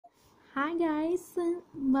Hi guys,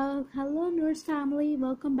 well hello Noor's family,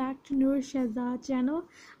 welcome back to Noor Shahzad channel.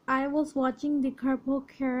 I was watching the carpool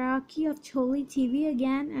karaoke of Choli TV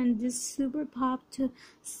again and this super pop to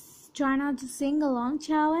try not to sing along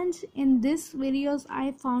challenge. In this videos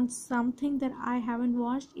I found something that I haven't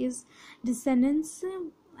watched is Descendants,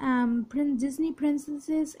 Disney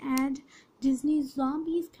princesses and Disney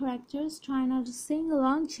zombies characters try not to sing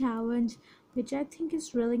along challenge, which I think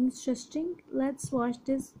is really interesting. Let's watch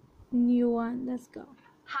this new one. Let's go.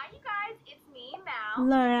 Hi, you guys. It's me, Mal.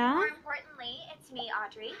 Laura. More importantly, it's me,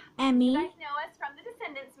 Audrey. Emmy. You guys know us from the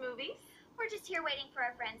Descendants movies. We're just here waiting for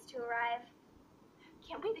our friends to arrive.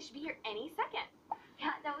 Can't wait. They should be here any second.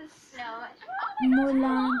 Yeah, that was Snow. Oh my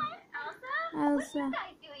Mulan. gosh, Elsa? Elsa. What are you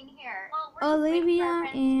guys doing here? Well, we're Olivia just waiting for our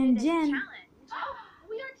friends and to do this Jen. challenge. Oh,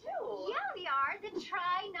 we are too. Yeah, we are. The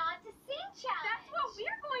Try Not to Sing challenge. That's what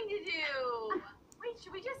we're going to do. Wait,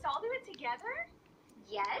 should we just all do it together?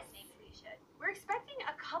 Yes. Maybe we should. We're expecting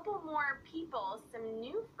a couple more people, some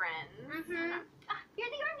new friends. Mm-hmm. Here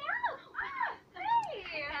they are now.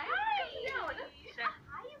 Hey. Hi, you guys.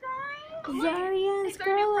 Zaria and It's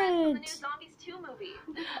our new friends from the new Scarlett. Zombies 2 movie.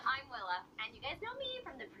 I'm Willa, and you guys know me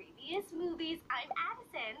from the previous movies. I'm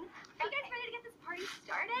Addison. Are you guys ready to get this party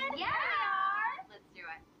started? Yeah, we are. Let's do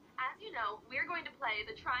it. As you know, we're going to play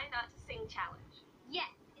the Try Not to Sing challenge.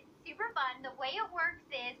 Yes, it's super fun. The way it works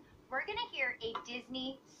is we're going to hear a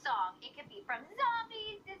Disney song. It could be from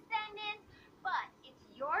Zombies, Descendants, but it's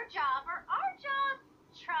your job or our job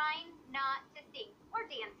trying not to sing, or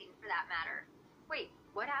dancing for that matter. Wait,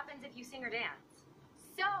 what happens if you sing or dance?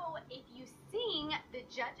 So, if you sing, the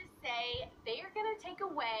judges say they are going to take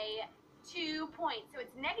away 2 points. So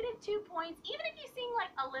it's -2 points, even if you sing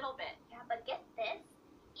like a little bit. Yeah, but get this.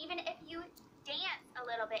 Even if you dance a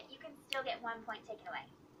little bit, you can still get 1 point taken away.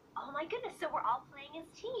 Oh my goodness, so we're all playing as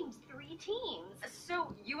teams, 3 teams.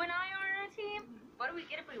 So you and I are on a team? What do we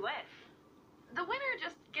get if we win? The winner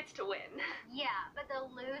just gets to win. Yeah, but the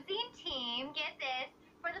losing team, get this,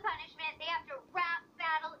 for the punishment, they have to rap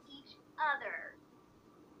battle each other.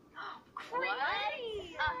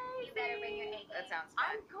 Crazy! You better bring your A game. That sounds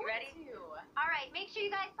I'm fun. going You ready? to. All right, make sure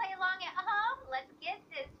you guys play along at home. Let's get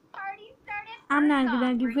this party started. I'm not First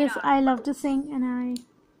gonna off, give bring this. it on. I love to sing and I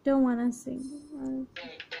don't wanna sing.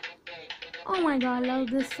 Oh my god, I love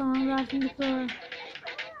this song. Rocking the floor.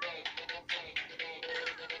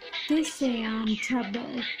 They say I'm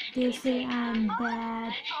trouble. They say I'm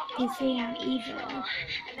bad. They say I'm evil.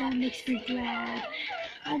 That makes me glad.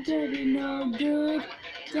 I dirty no good.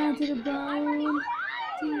 Down to the bone.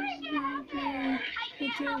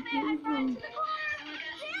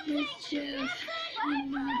 It's just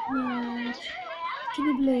I'm not right. Can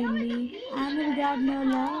you blame me? I never got no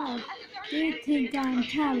love. They think I'm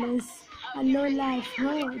callous, a low life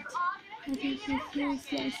hurt. I think it's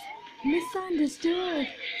useless, misunderstood.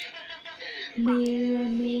 Mirror,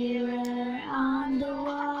 mirror on the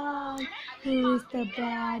wall, who is the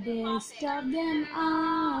baddest of them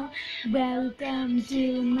all? Welcome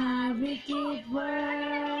to my wicked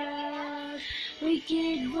world.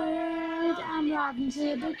 Wicked world, I'm rocking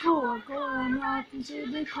to the core, I'm rocking to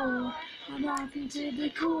the core, I'm rocking to the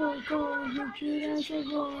core, wicked as a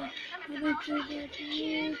roar. I'm rocking to the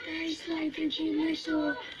core, it's like a chimney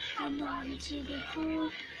shore. I'm rocking to the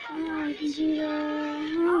core, I'm rocking to the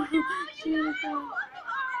core.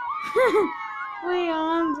 We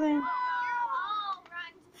all dance.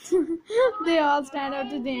 They all stand up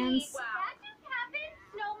to dance. That just happened.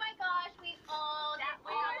 Oh my gosh, we all did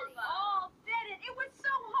Did it. It was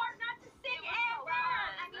so hard not to sing ever.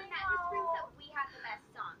 I mean, that just proves that we have the best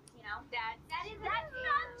songs, you know? That's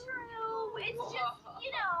not true. It's just,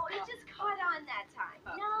 it just caught on that time.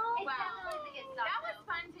 No, it's definitely the good song. That was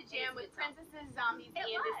fun to jam with princesses, zombies, and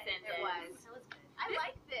descendants. It was. I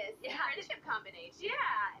like this friendship combination.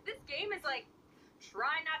 Yeah, this game is like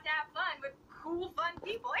try not to have fun with cool, fun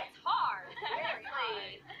people. It's hard. Very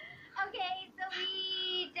hard. Okay, so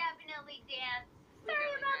we definitely danced.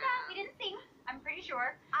 Sorry about that. We didn't sing, I'm pretty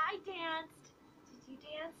sure. I danced. Did you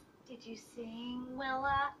dance? Did you sing,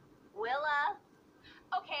 Willa? Willa?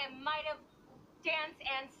 Okay, I might have danced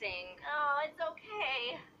and sing. Oh, it's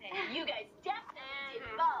okay. You guys definitely did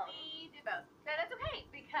both. We did both. No, that's okay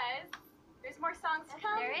because there's more songs to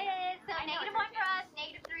come. There is. So I know, -1 for us,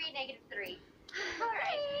 -3, -3. All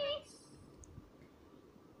right.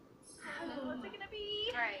 What's it gonna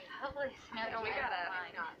be? Right. Hopefully, No, we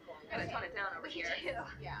gotta tone it down over here.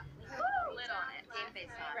 Yeah. Lid on it. Game face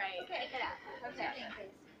on. Right. Okay. Take it out. Okay.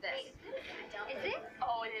 This. Is this?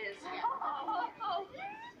 Oh, it is.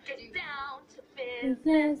 Get down to business.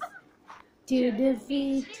 Business to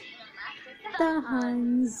defeat the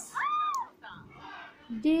Huns.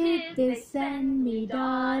 Did they send me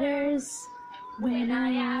daughters when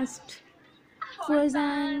I asked for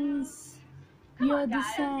sons? You're the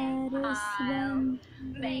saddest when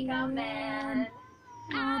Make a man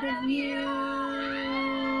out of you.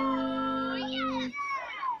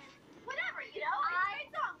 Whatever, you know? It's a great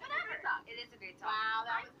song. Whatever. It is a great song. Wow,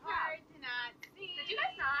 that was hard to not see. Did you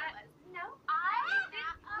guys not? No.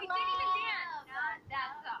 We didn't even dance. Not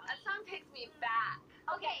that song. That song takes me back.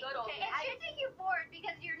 Okay, Good old it days. should take you forward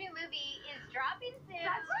because your new movie is dropping soon.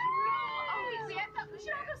 That's true. Oh, we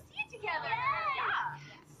should all go see it together. Yes. Yeah.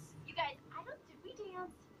 You guys, did we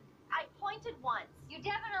dance? I pointed once. You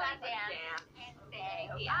definitely That's a dance jam. and sang.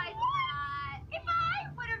 Okay. I thought. If I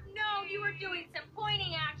would have known you were doing some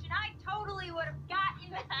pointing action, I totally would have got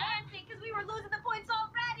into dancing because we were losing the points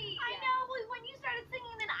already. I know. Well, when you started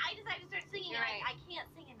singing, then I decided to start singing. You're and right. I can't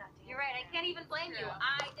sing and not dance. You're right. I can't even blame you.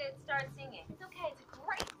 I did start singing. It's okay. It's a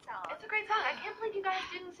great song. It's a great song. I can't believe you guys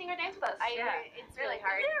didn't sing or dance with us. It's really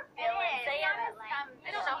hard. It is. I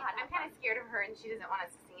don't know. I'm kind of scared of her, and she doesn't want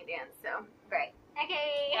us to sing and dance. So great.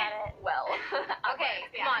 Okay. Got it. Well. Okay,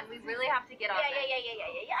 come on. We really have to get on this.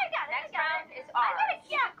 Yeah. I got it. Next I got round it. is ours. I got it.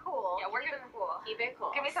 Yeah, cool. Yeah, we're gonna cool. Keep it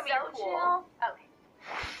cool. Give me some of so your cool. chill. Okay.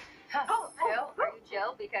 Chill? Are you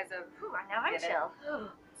chill because of? Now I'm Get it. chill.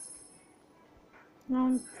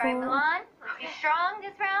 Round Alright, 4. Milan. You strong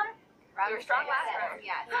this round? We were strong last round.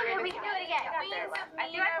 Yeah. Okay, we can do it again. I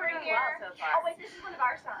feel like we're doing well so far. Oh wait, this is one of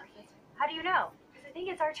our songs. How do you know? Because I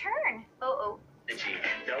think it's our turn. Oh.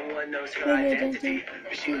 No one knows her Baby identity.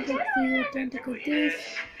 identity, she gets the identical. This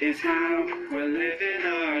is how we're living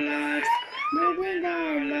our lives. living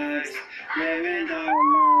our lives, living our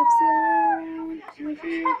lives, yeah. We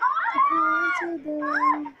feel the call to the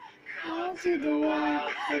wild, call to the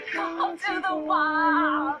wild, the call to the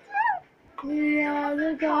wild. We are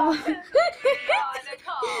the God.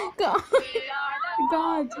 God.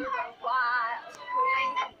 God.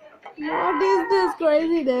 What is this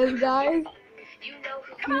craziness, guys? You know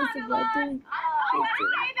who. Please support me.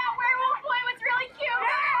 That werewolf boy was really cute.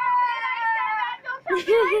 Don't tell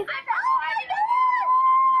me.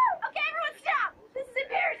 Okay, everyone stop. This is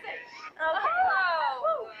embarrassing.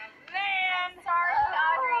 Oh man, Sorry,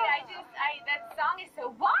 Audrey. That song is so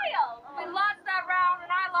wild. we lost that round, and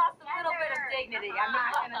I lost a little bit of dignity. I'm not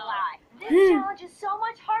gonna lie. This challenge is so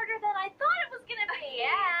much harder than I thought it was gonna be.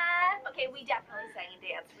 Yeah. Okay, we definitely sang and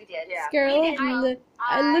danced. We did. Yeah. Girl,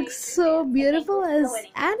 I look so beautiful as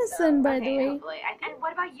Addison, by the way. Hopefully. And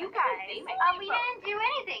what about you guys? We didn't do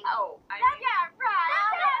anything. Oh, That's not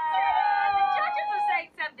right. The judges are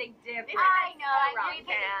saying something different. I know. I know. Wrong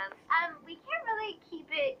hands. We can't really keep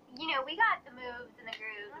it. You know, we got the moves and the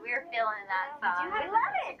grooves. We were feeling that song. We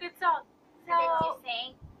love it. Good song. So did you sing?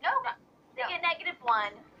 No. They get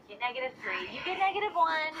 -1. You get -3. You get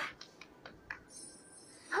 -1.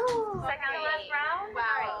 Second to last round?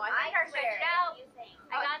 Wow. I think our switched out.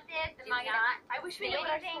 I got this. Am I gonna? I wish we knew what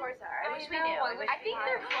our Anything? scores are. I wish we know. knew. I I think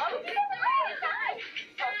they're close.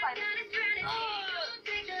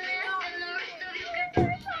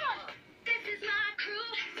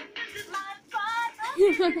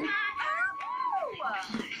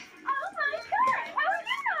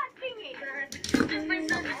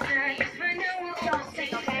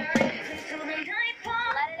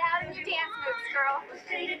 Let it out in your dance moves, girl.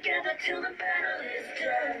 Stay together till the battle is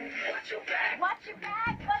done. Watch your back. Watch your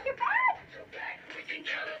back. Watch your back. We can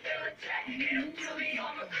counter their attack. Till the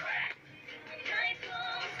armor crack. Night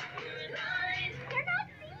falls, we're in line. They're not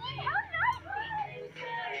singing. How nice.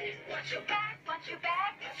 Watch your back. Watch your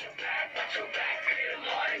back. Watch your back. Watch your back. Hit 'em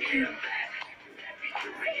hard and hit 'em back.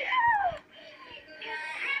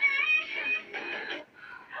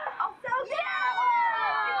 Oh, so good.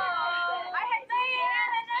 I had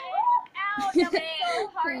out. That was so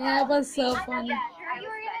hard. That was so I funny. thought sure you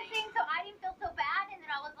were gonna sing, so I didn't feel so bad, and then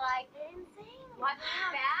I was like, watch my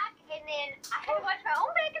back, and then I had to watch my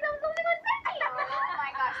own back because I was only one second. Oh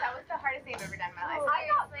my gosh, that was the hardest thing I've ever done in my life. Oh, I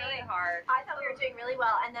got Really hard. I thought we were doing really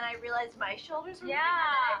well, and then I realized my shoulders were moving, Yeah. and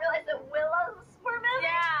then I realized that Willow's were moving.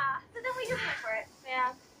 Yeah. So then we just went for it. Yeah.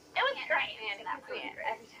 It was great. Man, That was it.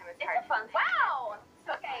 every time it's It's hard. a fun thing. Wow.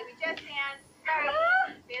 Okay, we just danced. Sorry.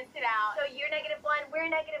 Danced it out. So you're -1, we're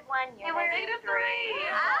 -1, you're And we're -3. -3.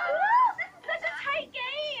 Oh, this is such a tight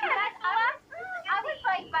game. I was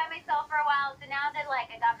like by myself for a while, so now that like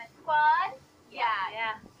I got my squad,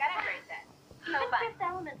 Yeah. Gotta embrace it. so Even fun. Fifth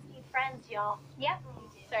Elements need friends, y'all. Yep.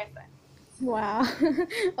 Seriously. Wow.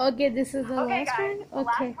 Okay, this is the Okay, last guys, one? the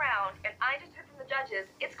Okay. last round, and I just heard from the judges,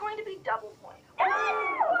 it's going to be double points.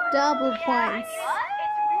 Double Yeah, points.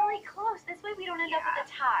 It's really close. This way we we don't end up with a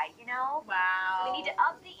tie, you know? Wow. So we need to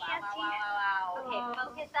up the ante. Okay,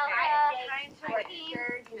 focus, Elsa.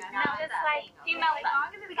 No, just like female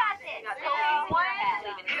song. We got this.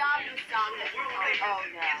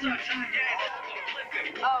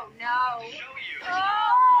 Oh no.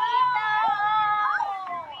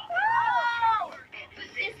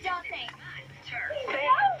 Just don't think.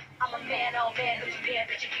 I'm a man, oh man, but you can't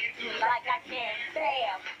do it like I can.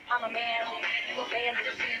 Bam! I'm a man, oh man, but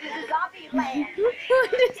you this is zombie land.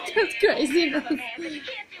 This is crazy. I'm a man, but you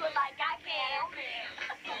can't do it like I can.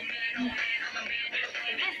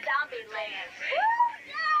 This zombie land.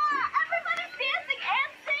 Yeah! Everybody's dancing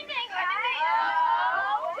and singing, right?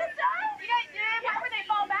 Oh. Just us? You guys did it when they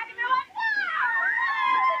fall back and they're like,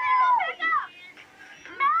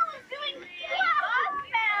 Mel is doing yes,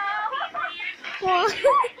 Mel. Wow.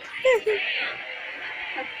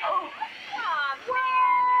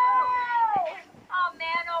 Oh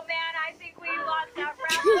man, I think we lost that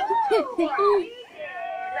round.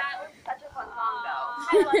 that was such a fun song though.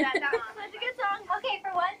 I love that. That was such a good song. Okay, for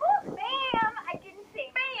one, bam! I didn't sing.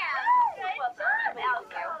 Bam! Good job,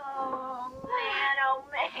 Elsa. Oh man, oh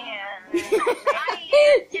man.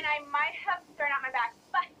 And I might have thrown out my back,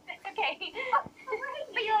 but that's okay.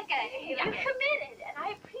 But you look good. Yeah. You're committed, and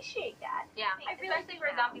I appreciate that. Yeah, I really especially for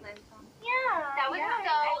a Zombieland song. Yeah. That was Yeah,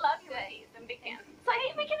 so I love good. movies. I'm a big fan. So I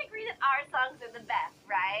think we can agree that our songs are the best,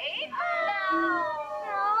 right?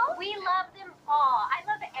 No. We love them all. I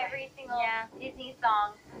love every single Disney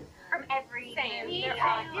song from every Same. Disney They're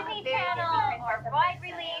all Disney very Channel different or wide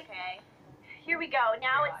release. Okay. Here we go.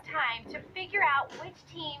 Now it's time to figure out which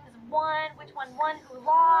teams won, which one won, who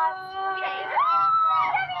lost.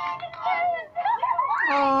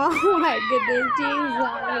 Oh my goodness, Team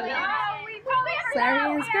Zombie. Sorry,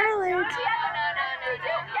 and Scarlet. I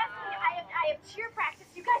have cheer practice.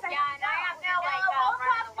 You guys, Yeah, and I have to like we'll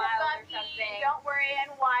run in talk the to wild or Bucky. something. Don't worry,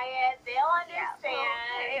 and Wyatt. They'll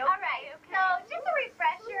understand. All right. So just a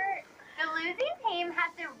refresher: the losing team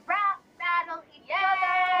has to rap battle each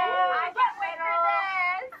other. I can't wait for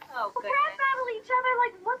this. Oh Rap goodness. battle each other?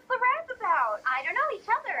 Like, what's the rap about? I don't know.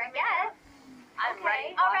 Each other, I guess. I'm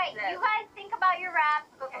ready. All right. Watch this. You guys think about your rap,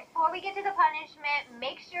 but before we get to the punishment,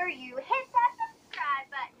 make sure you hit that subscribe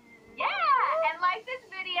button. Yeah, and like this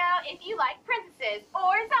video if you like princesses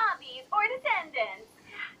or zombies or descendants.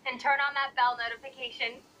 And turn on that bell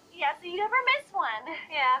notification. Yeah, so you never miss one.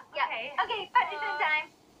 Yeah. Yeah. Okay. Okay, punishment time.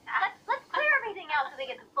 Let's clear everything else so they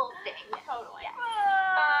get the full thing. Totally. Yeah.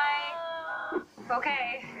 Bye.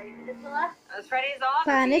 Okay. Ready for this, Willa? As ready as all.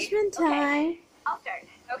 Punishment time. I'll start.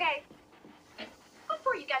 Okay.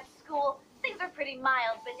 Before you got to school, things were pretty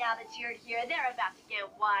mild, but now that you're here, they're about to get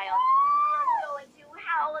wild. You're going to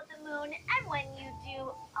howl at the moon, and when you do,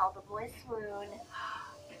 all the boys swoon.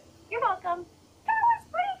 You're welcome. That was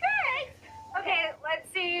pretty good. Okay, let's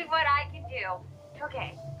see what I can do.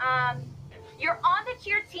 Okay. You're on the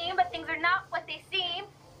cheer team, but things are not what they seem.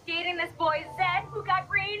 Dating this boy Zed, who got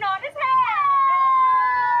green on his head.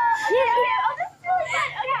 Okay. Oh, this is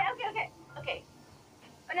really good. Okay.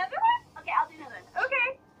 Another one? Okay, I'll do another one.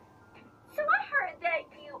 Okay. So I heard that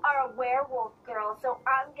you are a werewolf girl, so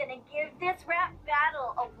I'm gonna give this rap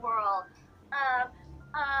battle a whirl.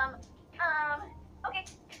 Okay.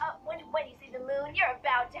 When you see the moon, you're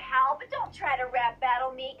about to howl, but don't try to rap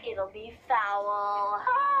battle me. It'll be foul.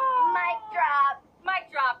 Mic drop.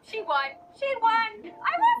 Mic drop. She won. She won.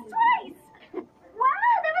 I won twice.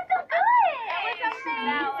 Wow, that was so good. That was amazing.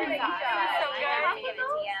 That was That was so good. I have to give it to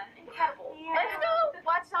you. Incredible. Yeah. Let's go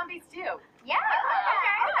watch zombies too. Yeah.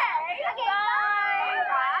 Okay.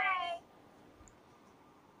 Bye.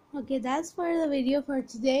 Okay, that's for the video for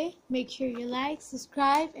today. Make sure you like,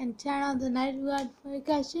 subscribe, and turn on the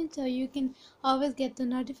notification so you can always get the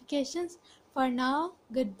notifications. For now,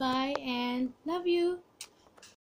 goodbye and love you.